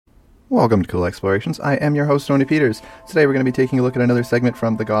Welcome to Cool Explorations. I am your host, Tony Peters. Today we're going to be taking a look at another segment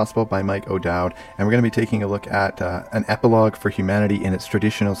from The Gospel by Mike O'Dowd, and we're going to be taking a look at an epilogue for humanity in its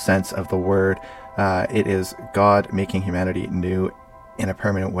traditional sense of the word. It is God making humanity new in a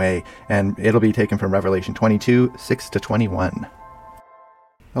permanent way, and it'll be taken from Revelation 22, 6-21.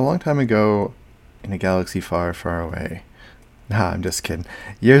 A long time ago, in a galaxy far, far away. Nah, I'm just kidding.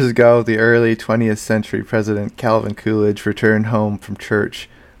 Years ago, the early 20th century President Calvin Coolidge returned home from church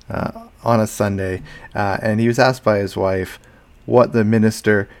on a Sunday, and he was asked by his wife what the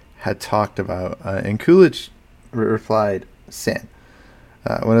minister had talked about, and Coolidge replied, sin.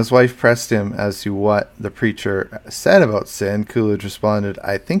 When his wife pressed him as to what the preacher said about sin, Coolidge responded,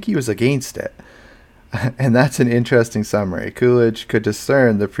 I think he was against it. And that's an interesting summary. Coolidge could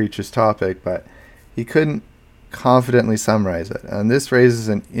discern the preacher's topic, but he couldn't confidently summarize it. And this raises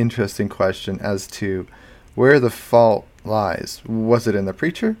an interesting question as to where the fault lies. Was it in the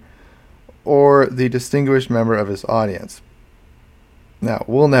preacher or the distinguished member of his audience? Now,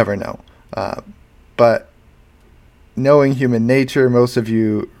 we'll never know. But knowing human nature, most of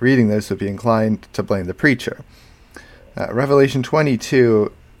you reading this would be inclined to blame the preacher. Revelation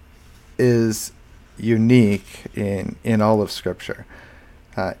 22 is unique in all of Scripture.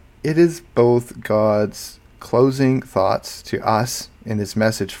 It is both God's closing thoughts to us in his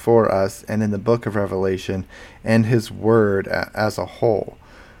message for us and in the book of Revelation and his word as a whole.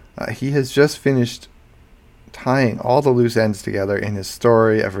 He has just finished tying all the loose ends together in his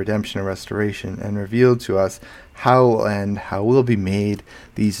story of redemption and restoration and revealed to us how will be made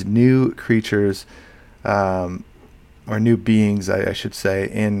these new creatures, or new beings, I should say,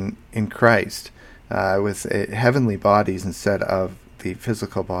 in Christ, with heavenly bodies instead of the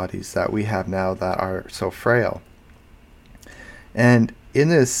physical bodies that we have now that are so frail. And in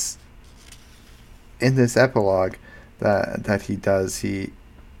this epilogue that he does, he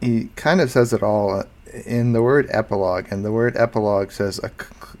kind of says it all in the word epilogue. And the word epilogue says,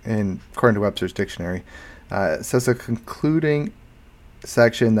 according to Webster's dictionary, it says a concluding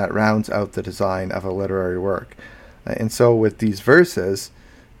section that rounds out the design of a literary work. And so with these verses,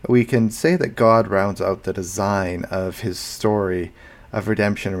 we can say that God rounds out the design of his story of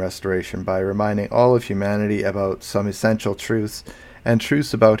redemption and restoration by reminding all of humanity about some essential truths and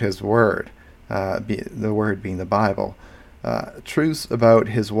truths about his word, the word being the Bible, truths about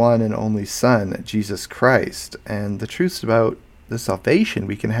his one and only Son, Jesus Christ, and the truths about the salvation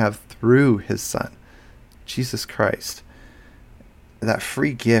we can have through his Son, Jesus Christ, that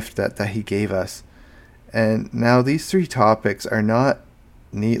free gift that he gave us. And now these three topics are not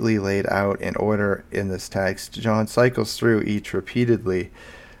neatly laid out in order in this text. John cycles through each repeatedly,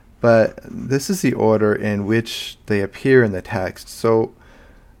 but this is the order in which they appear in the text. So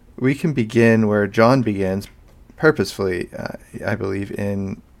we can begin where John begins, purposefully, I believe,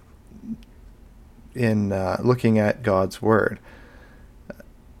 in looking at God's word.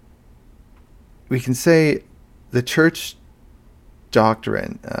 We can say the church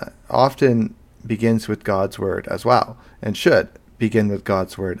doctrine often begins with God's word as well, and should begin with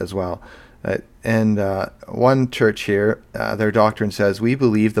God's word as well. And one church here, their doctrine says, we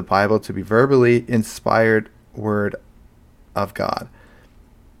believe the Bible to be verbally inspired word of God,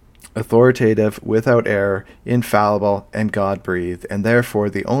 authoritative, without error, infallible, and God-breathed, and therefore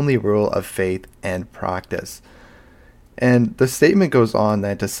the only rule of faith and practice. And the statement goes on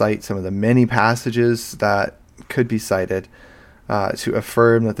then to cite some of the many passages that could be cited to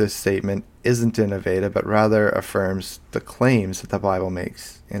affirm that this statement isn't innovative, but rather affirms the claims that the Bible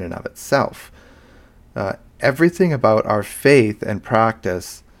makes in and of itself. Everything about our faith and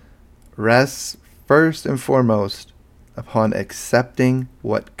practice rests first and foremost upon accepting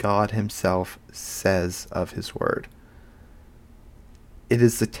what God himself says of his word. It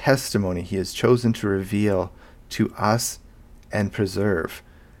is the testimony he has chosen to reveal to us and preserve.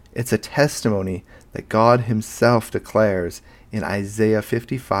 It's a testimony that God himself declares in Isaiah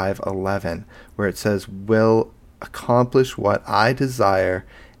 55:11, where it says, will accomplish what I desire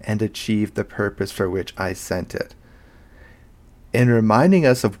and achieve the purpose for which I sent it. In reminding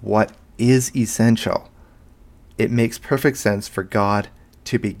us of what is essential, it makes perfect sense for God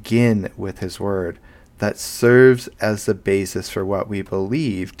to begin with his word that serves as the basis for what we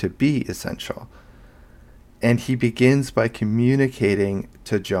believe to be essential. And he begins by communicating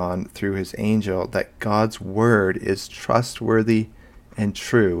to John through his angel that God's word is trustworthy and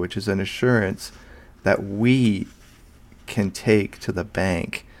true, which is an assurance that we can take to the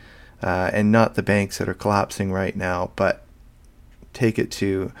bank, and not the banks that are collapsing right now, but take it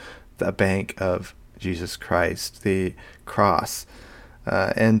to the bank of Jesus Christ, the cross.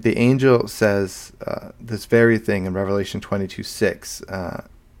 And the angel says this very thing in Revelation 22:6.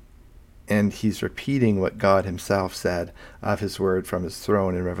 And he's repeating what God himself said of his word from his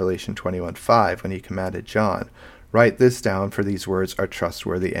throne in Revelation 21:5 when he commanded John, "Write this down, for these words are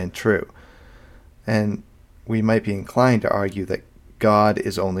trustworthy and true." And we might be inclined to argue that God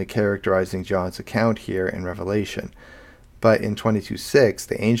is only characterizing John's account here in Revelation. But in 22:6,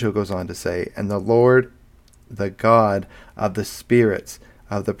 the angel goes on to say, "And the Lord, the God of the spirits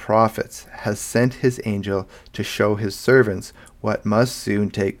of the prophets, has sent his angel to show his servants what must soon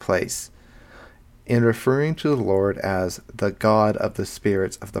take place." In referring to the Lord as the God of the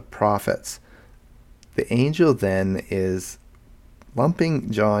spirits of the prophets, the angel then is lumping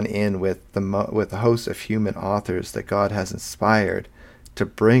John in with the host of human authors that God has inspired to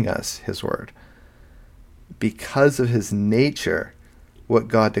bring us his word. Because of his nature, what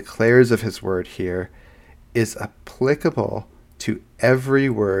God declares of his word here is applicable to every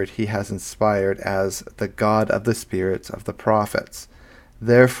word he has inspired as the God of the spirits of the prophets.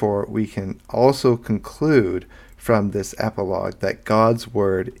 Therefore, we can also conclude from this epilogue that God's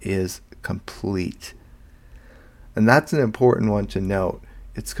word is complete. And that's an important one to note.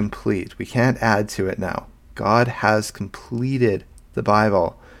 It's complete. We can't add to it now. God has completed the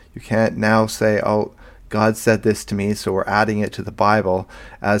Bible. You can't now say, "Oh, God said this to me, so we're adding it to the Bible,"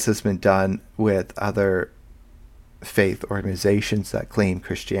 as has been done with other faith organizations that claim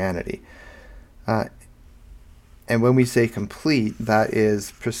Christianity. And when we say complete, that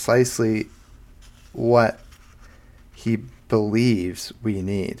is precisely what he believes we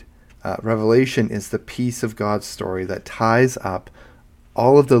need. Revelation is the piece of God's story that ties up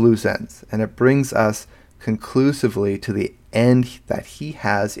all of the loose ends, and it brings us conclusively to the end that he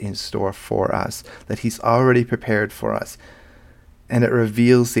has in store for us, that he's already prepared for us. And it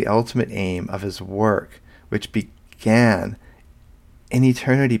reveals the ultimate aim of his work, which began in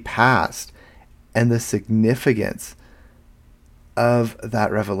eternity past, and the significance of that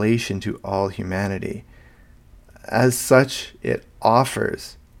revelation to all humanity. As such, it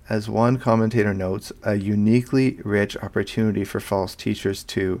offers, as one commentator notes, a uniquely rich opportunity for false teachers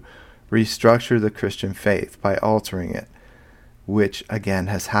to restructure the Christian faith by altering it, which again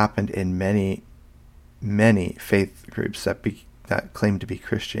has happened in many faith groups that claim to be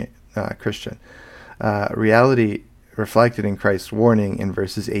Christian. Reality reflected in Christ's warning in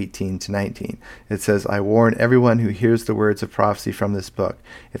verses 18 to 19. It says, "I warn everyone who hears the words of prophecy from this book.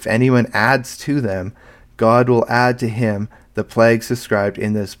 If anyone adds to them, God will add to him the plagues described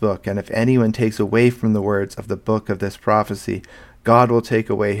in this book. And if anyone takes away from the words of the book of this prophecy, God will take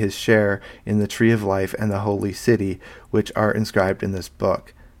away his share in the tree of life and the holy city, which are inscribed in this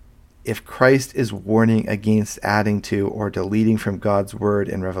book." If Christ is warning against adding to or deleting from God's word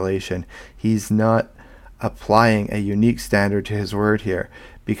in Revelation, he's not applying a unique standard to his word here.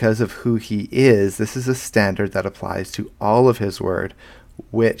 Because of who he is, this is a standard that applies to all of his word,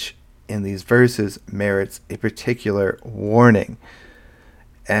 which in these verses merits a particular warning.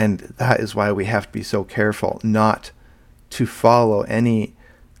 And that is why we have to be so careful not to follow any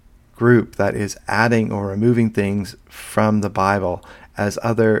group that is adding or removing things from the Bible, as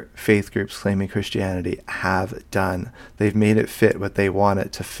other faith groups claiming Christianity have done. They've made it fit what they want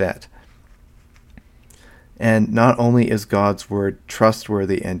it to fit. And not only is God's word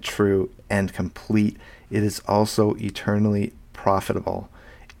trustworthy and true and complete, it is also eternally profitable.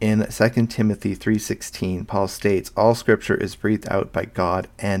 In 2 Timothy 3:16, Paul states, "All scripture is breathed out by God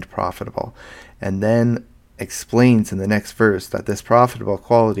and profitable," and then explains in the next verse that this profitable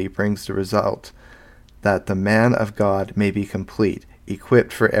quality brings the result that the man of God may be complete,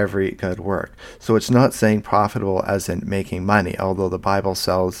 equipped for every good work. So it's not saying profitable as in making money, although the Bible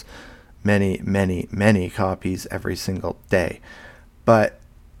sells many copies every single day. But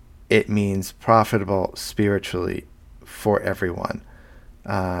it means profitable spiritually for everyone.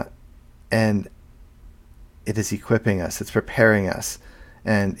 And it is equipping us, it's preparing us.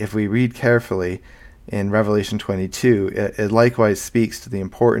 And if we read carefully in Revelation 22, it likewise speaks to the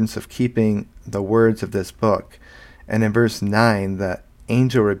importance of keeping the words of this book. And in verse 9, the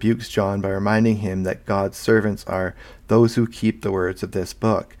angel rebukes John by reminding him that God's servants are those who keep the words of this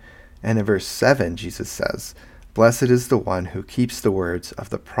book. And in verse 7, Jesus says, "Blessed is the one who keeps the words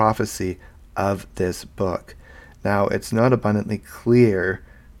of the prophecy of this book." Now, it's not abundantly clear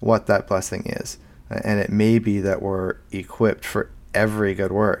what that blessing is, and it may be that we're equipped for every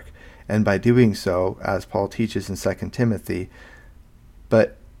good work, and by doing so, as Paul teaches in 2 Timothy,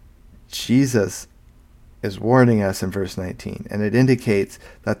 but Jesus is warning us in verse 19, and it indicates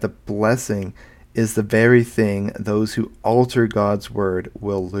that the blessing is the very thing those who alter God's word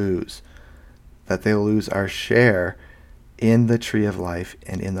will lose, that they'll lose our share in the tree of life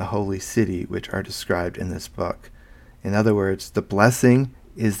and in the holy city, which are described in this book. In other words, the blessing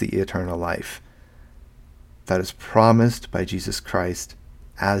is the eternal life that is promised by Jesus Christ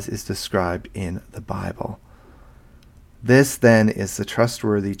as is described in the Bible. This then is the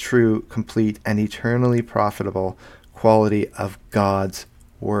trustworthy, true, complete, and eternally profitable quality of God's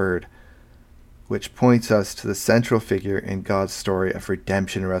Word, which points us to the central figure in God's story of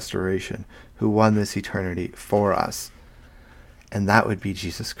redemption and restoration, who won this eternity for us. And that would be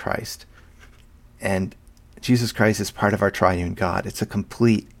Jesus Christ. And Jesus Christ is part of our triune God. It's a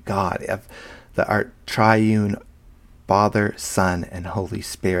complete God of our triune Father, Son, and Holy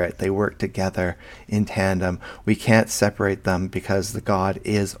Spirit. They work together in tandem. We can't separate them because the God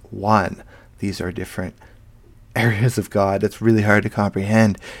is one. These are different areas of God. It's really hard to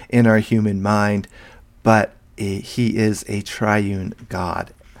comprehend in our human mind, but he is a triune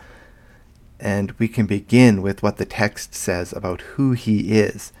God. And we can begin with what the text says about who he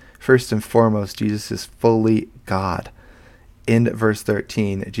is. First and foremost, Jesus is fully God. In verse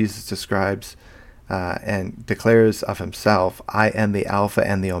 13, Jesus describes and declares of himself, I am the Alpha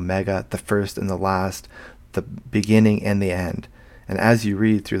and the Omega, the first and the last, the beginning and the end. And as you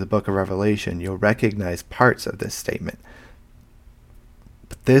read through the book of Revelation, you'll recognize parts of this statement.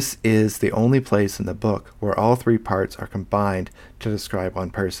 But this is the only place in the book where all three parts are combined to describe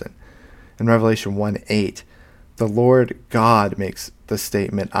one person. In Revelation 1:8, the Lord God makes the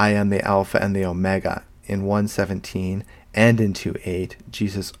statement, I am the Alpha and the Omega. In 1:17 and in 2:8,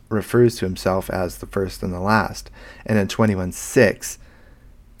 Jesus refers to himself as the first and the last. And in 21:6,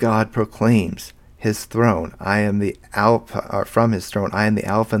 God proclaims his throne, I am the Alpha, or from his throne, I am the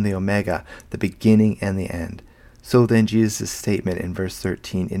Alpha and the Omega, the beginning and the end. So then Jesus' statement in verse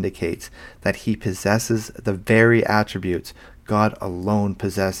 13 indicates that he possesses the very attributes God alone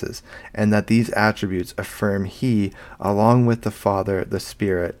possesses, and that these attributes affirm he, along with the Father, the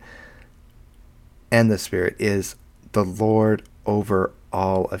Spirit, and the Spirit, is the Lord over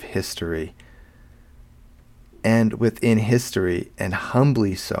all of history. And within history, and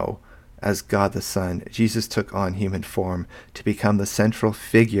humbly so, as God the Son, Jesus took on human form to become the central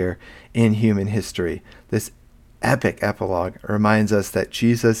figure in human history. This epic epilogue reminds us that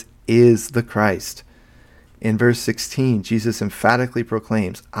Jesus is the Christ. In verse 16, Jesus emphatically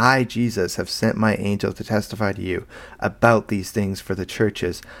proclaims, I, Jesus, have sent my angel to testify to you about these things for the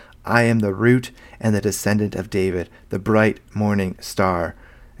churches. I am the root and the descendant of David, the bright morning star.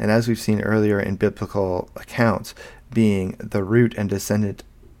 And as we've seen earlier in biblical accounts, being the root and descendant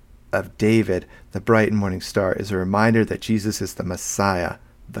of David, the bright and morning star, is a reminder that Jesus is the Messiah,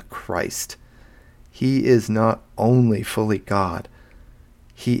 the Christ. He is not only fully God,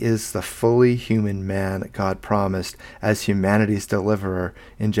 he is the fully human man God promised as humanity's deliverer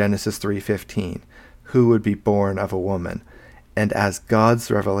in Genesis 3:15, who would be born of a woman. And as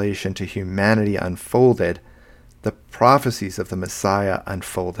God's revelation to humanity unfolded, the prophecies of the Messiah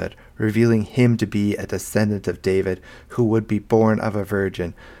unfolded, revealing him to be a descendant of David who would be born of a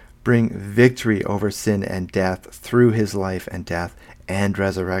virgin, bring victory over sin and death through his life and death and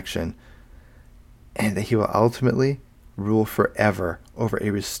resurrection, and that he will ultimately rule forever over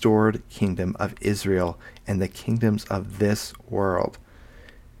a restored kingdom of Israel and the kingdoms of this world.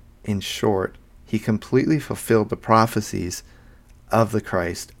 In short, he completely fulfilled the prophecies of the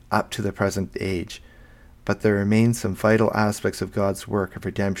Christ up to the present age, but there remain some vital aspects of God's work of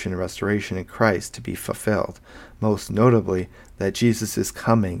redemption and restoration in Christ to be fulfilled, most notably that Jesus is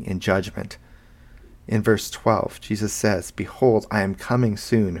coming in judgment. In verse 12, Jesus says, Behold, I am coming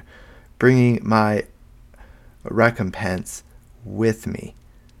soon, bringing my recompense with me,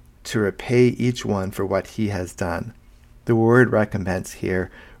 to repay each one for what he has done. The word recompense here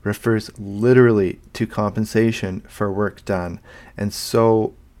refers literally to compensation for work done, and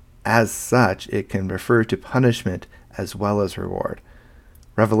so as such it can refer to punishment as well as reward.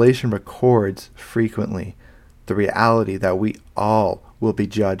 Revelation records frequently the reality that we all will be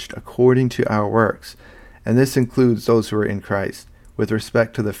judged according to our works, and this includes those who are in Christ. With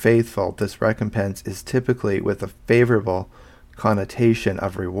respect to the faithful, this recompense is typically with a favorable connotation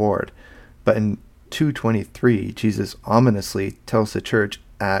of reward. But in 2:23, Jesus ominously tells the church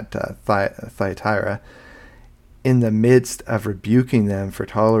at Thyatira, in the midst of rebuking them for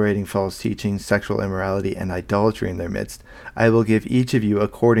tolerating false teaching, sexual immorality, and idolatry in their midst, I will give each of you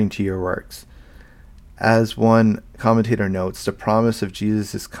according to your works. As one commentator notes, the promise of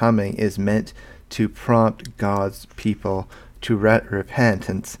Jesus' coming is meant to prompt God's people to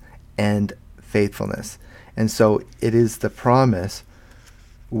repentance and faithfulness. And so it is the promise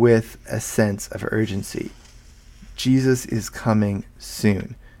with a sense of urgency. Jesus is coming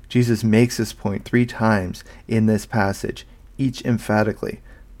soon. Jesus makes this point 3 times in this passage, each emphatically.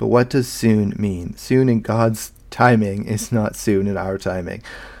 But what does soon mean? Soon in God's timing is not soon in our timing,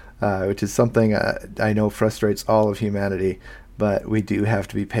 which is something I know frustrates all of humanity, but we do have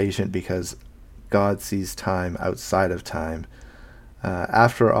to be patient because God sees time outside of time.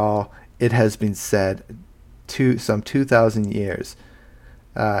 After all, it has been said some 2,000 years.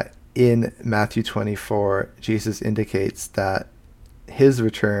 In Matthew 24, Jesus indicates that his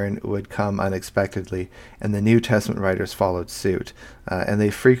return would come unexpectedly, and the New Testament writers followed suit. And they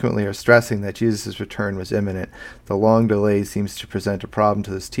frequently are stressing that Jesus' return was imminent. The long delay seems to present a problem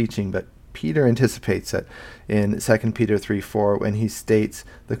to this teaching, but Peter anticipates it in 2 Peter 3:4 when he states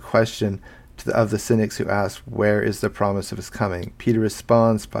the question of the cynics who ask, where is the promise of his coming? Peter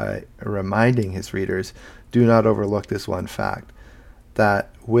responds by reminding his readers, do not overlook this one fact, that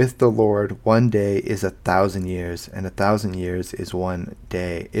with the Lord 1 day is 1,000 years, and 1,000 years is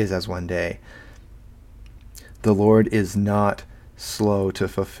as 1 day. The Lord is not slow to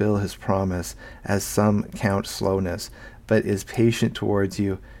fulfill his promise, as some count slowness, but is patient towards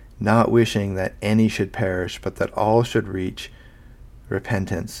you, not wishing that any should perish, but that all should reach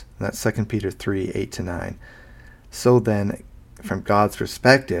repentance. That's 2 Peter 3:8-9. So then, from God's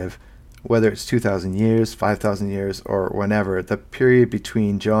perspective, whether it's 2,000 years, 5,000 years, or whenever, the period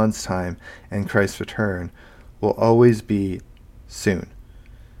between John's time and Christ's return will always be soon.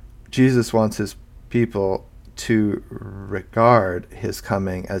 Jesus wants his people to regard his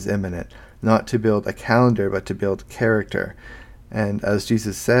coming as imminent, not to build a calendar, but to build character. And as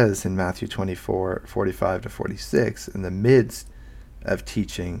Jesus says in Matthew 24:45-46, in the midst of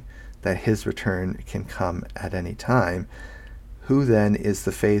teaching that his return can come at any time, who then is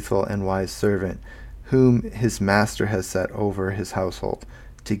the faithful and wise servant, whom his master has set over his household,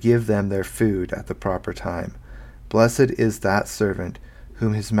 to give them their food at the proper time? Blessed is that servant,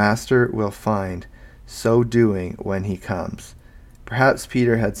 whom his master will find so doing when he comes. Perhaps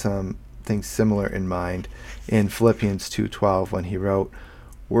Peter had something similar in mind in Philippians 2:12 when he wrote,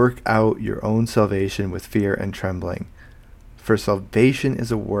 work out your own salvation with fear and trembling. For salvation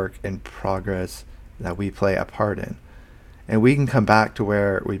is a work in progress that we play a part in. And we can come back to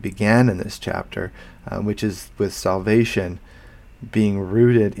where we began in this chapter, which is with salvation being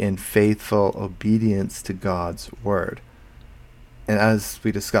rooted in faithful obedience to God's word. And as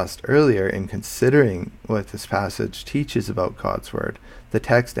we discussed earlier, in considering what this passage teaches about God's word, the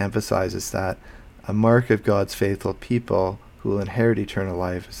text emphasizes that a mark of God's faithful people who will inherit eternal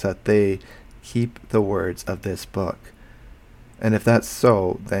life is that they keep the words of this book. And if that's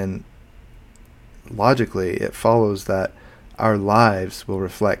so, then logically it follows that our lives will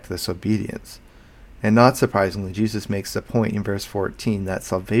reflect this obedience. And not surprisingly, Jesus makes the point in verse 14 that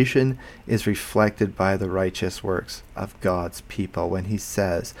salvation is reflected by the righteous works of God's people when he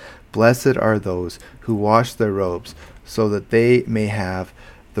says, blessed are those who wash their robes so that they may have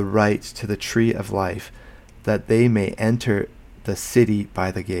the right to the tree of life, that they may enter the city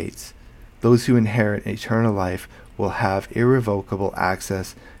by the gates. Those who inherit eternal life will have irrevocable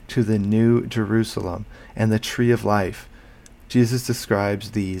access to the new Jerusalem and the tree of life. Jesus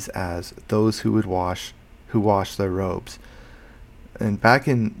describes these as those who wash their robes. And back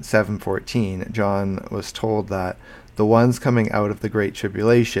in 7:14, John was told that the ones coming out of the great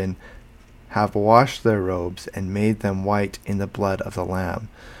tribulation have washed their robes and made them white in the blood of the Lamb,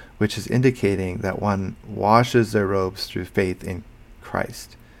 which is indicating that one washes their robes through faith in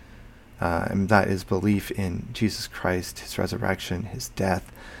Christ. And that is belief in Jesus Christ, his resurrection, his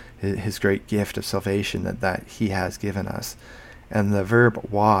death, his great gift of salvation that he has given us. And the verb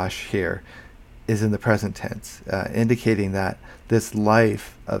wash here is in the present tense, indicating that this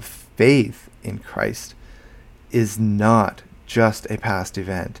life of faith in Christ is not just a past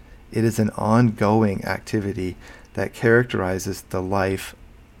event. It is an ongoing activity that characterizes the life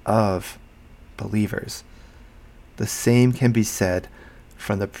of believers. The same can be said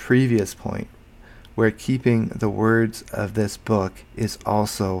from the previous point, where keeping the words of this book is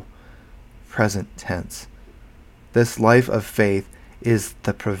also present tense. This life of faith is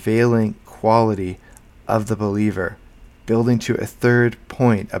the prevailing quality of the believer, building to a third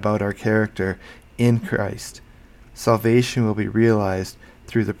point about our character in Christ. Salvation will be realized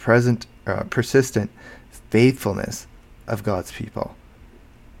through the persistent faithfulness of God's people.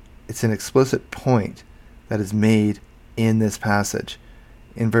 It's an explicit point that is made in this passage.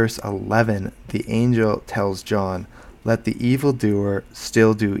 In verse 11, the angel tells John, let the evildoer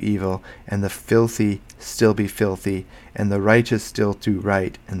still do evil, and the filthy still be filthy, and the righteous still do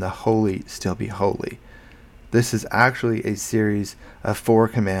right, and the holy still be holy. This is actually a series of 4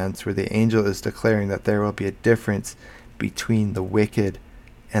 commands where the angel is declaring that there will be a difference between the wicked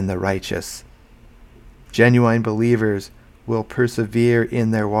and the righteous. Genuine believers will persevere in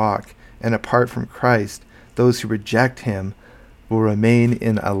their walk, and apart from Christ, those who reject him will remain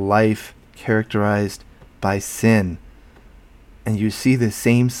in a life characterized by sin. And you see the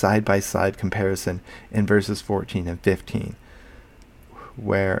same side-by-side comparison in verses 14 and 15,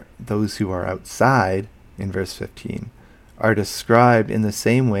 where those who are outside, in verse 15, are described in the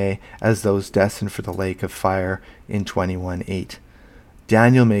same way as those destined for the lake of fire in 21:8.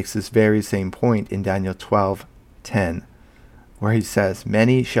 Daniel makes this very same point in Daniel 12:10, where he says,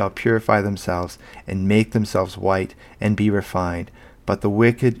 "Many shall purify themselves and make themselves white and be refined, but the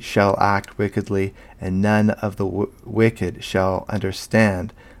wicked shall act wickedly, and none of the wicked shall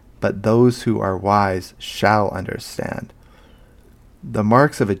understand, but those who are wise shall understand." The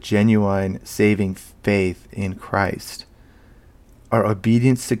marks of a genuine saving faith in Christ are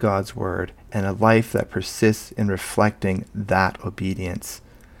obedience to God's word and a life that persists in reflecting that obedience.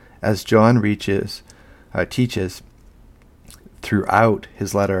 As John teaches throughout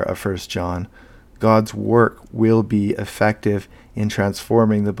his letter of 1 John, God's work will be effective in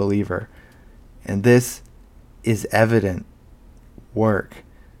transforming the believer. And this is evident work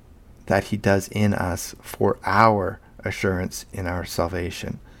that he does in us for our assurance in our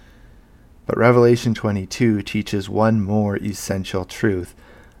salvation. But Revelation 22 teaches one more essential truth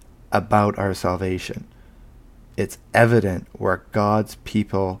about our salvation. It's evident where God's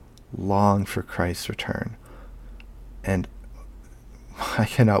people long for Christ's return. And I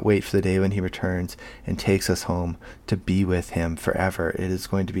cannot wait for the day when he returns and takes us home to be with him forever. It is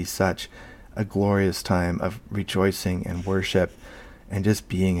going to be such a glorious time of rejoicing and worship and just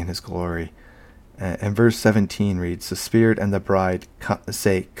being in his glory. And verse 17 reads, "The Spirit and the bride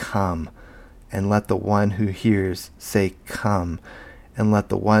say, 'Come,' and let the one who hears say, 'Come,' and let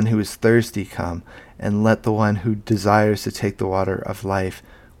the one who is thirsty come, and let the one who desires to take the water of life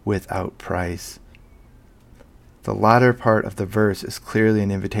without price." The latter part of the verse is clearly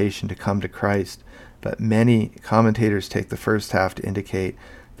an invitation to come to Christ, but many commentators take the first half to indicate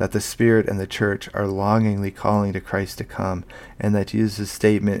that the Spirit and the church are longingly calling to Christ to come, and that Jesus'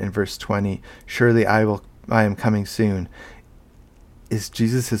 statement in verse 20, "Surely I am coming soon," is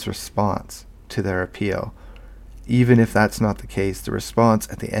Jesus' response to their appeal. Even if that's not the case, the response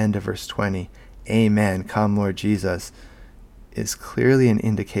at the end of verse 20, "Amen, come Lord Jesus," is clearly an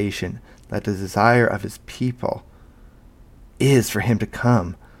indication that the desire of his people is for him to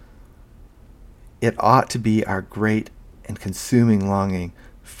come. It ought to be our great and consuming longing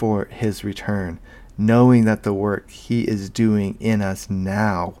for his return, knowing that the work he is doing in us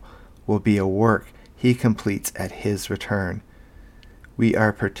now will be a work he completes at his return. We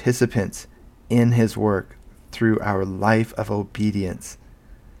are participants in his work through our life of obedience.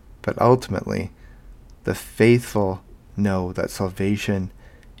 But ultimately, the faithful know that salvation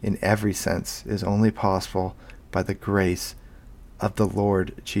in every sense is only possible by the grace of the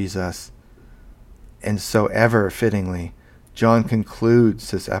Lord Jesus. And so ever fittingly, John concludes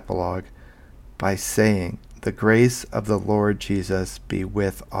his epilogue by saying, "The grace of the Lord Jesus be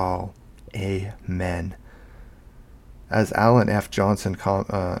with all. Amen." As Alan F. Johnson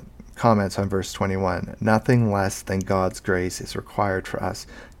comments on verse 21, "Nothing less than God's grace is required for us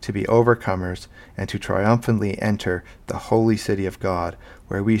to be overcomers and to triumphantly enter the holy city of God,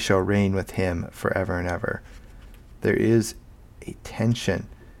 where we shall reign with him forever and ever." There is a tension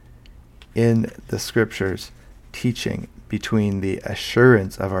in the scriptures teaching between the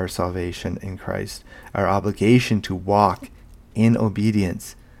assurance of our salvation in Christ, our obligation to walk in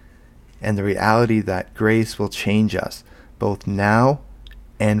obedience, and the reality that grace will change us both now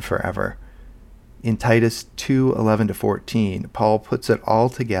and forever. In Titus 2:11-14, Paul puts it all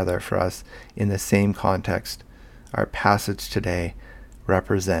together for us in the same context our passage today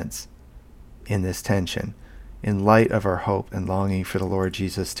represents in this tension. In light of our hope and longing for the Lord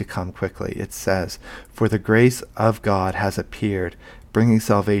Jesus to come quickly, it says, "For the grace of God has appeared, bringing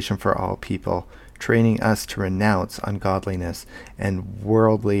salvation for all people, training us to renounce ungodliness and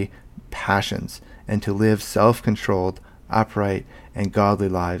worldly passions, and to live self-controlled, upright, and godly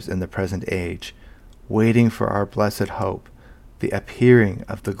lives in the present age, waiting for our blessed hope, the appearing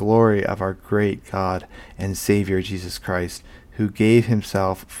of the glory of our great God and Savior Jesus Christ, who gave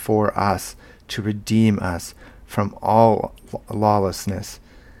himself for us to redeem us from all lawlessness,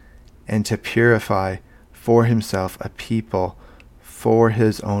 and to purify for himself a people for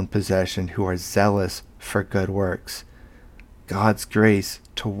his own possession who are zealous for good works." God's grace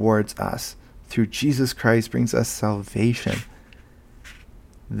towards us through Jesus Christ brings us salvation.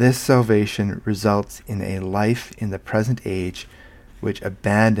 This salvation results in a life in the present age which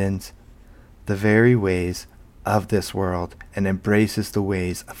abandons the very ways of this world and embraces the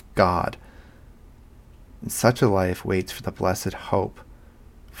ways of God. And such a life waits for the blessed hope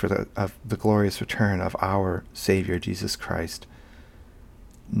of the glorious return of our Savior, Jesus Christ.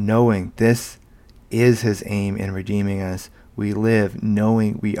 Knowing this is his aim in redeeming us, we live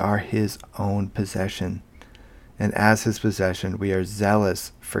knowing we are his own possession. And as his possession, we are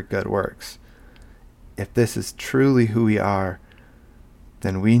zealous for good works. If this is truly who we are,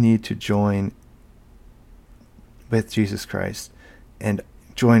 then we need to join with Jesus Christ and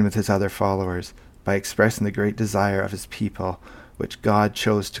join with his other followers by expressing the great desire of his people, which God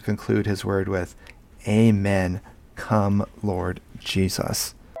chose to conclude his word with, Amen. Come, Lord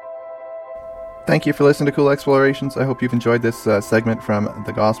Jesus. Thank you for listening to Cool Explorations. I hope you've enjoyed this segment from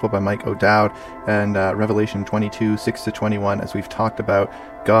the Gospel by Mike O'Dowd and Revelation 22, 6-21, as we've talked about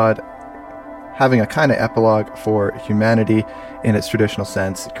God having a kind of epilogue for humanity in its traditional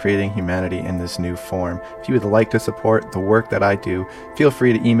sense, creating humanity in this new form. If you would like to support the work that I do, feel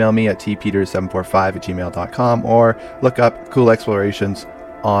free to email me at tpeters745@gmail.com or look up Cool Explorations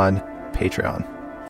on Patreon.